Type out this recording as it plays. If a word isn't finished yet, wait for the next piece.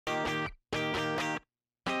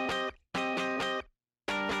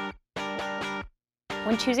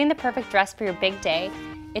When choosing the perfect dress for your big day,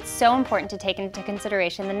 it's so important to take into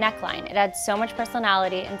consideration the neckline. It adds so much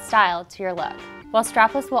personality and style to your look. While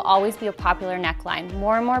strapless will always be a popular neckline,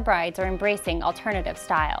 more and more brides are embracing alternative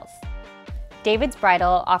styles. David's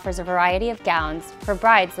Bridal offers a variety of gowns for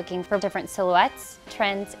brides looking for different silhouettes,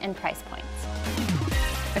 trends, and price points.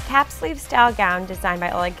 A cap sleeve style gown designed by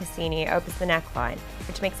Oleg Cassini opens the neckline,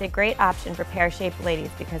 which makes it a great option for pear-shaped ladies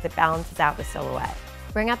because it balances out the silhouette.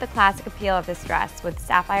 Bring out the classic appeal of this dress with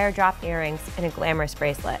sapphire drop earrings and a glamorous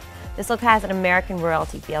bracelet. This look has an American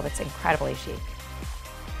royalty feel that's incredibly chic.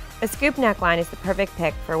 A scoop neckline is the perfect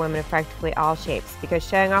pick for women of practically all shapes because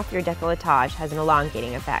showing off your décolletage has an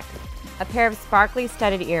elongating effect. A pair of sparkly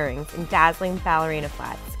studded earrings and dazzling ballerina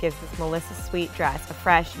flats gives this Melissa Sweet dress a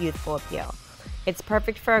fresh, youthful appeal. It's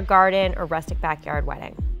perfect for a garden or rustic backyard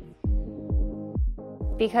wedding.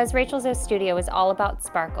 Because Rachel Zoe Studio is all about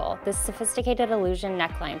sparkle, this sophisticated illusion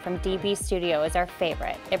neckline from DB Studio is our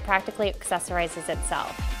favorite. It practically accessorizes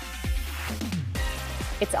itself.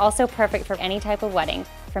 It's also perfect for any type of wedding,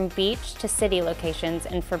 from beach to city locations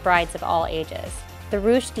and for brides of all ages. The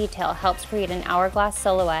ruche detail helps create an hourglass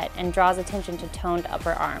silhouette and draws attention to toned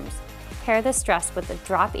upper arms. Pair this dress with the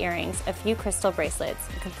drop earrings, a few crystal bracelets,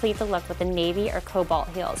 and complete the look with the navy or cobalt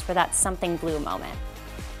heels for that something blue moment.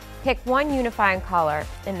 Pick one unifying color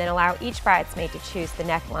and then allow each bridesmaid to choose the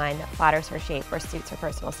neckline that flatters her shape or suits her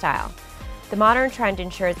personal style. The modern trend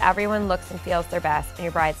ensures everyone looks and feels their best and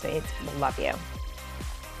your bridesmaids will love you.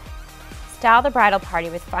 Style the bridal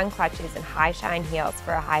party with fun clutches and high shine heels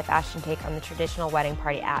for a high fashion take on the traditional wedding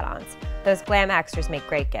party add-ons. Those glam extras make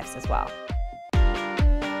great gifts as well.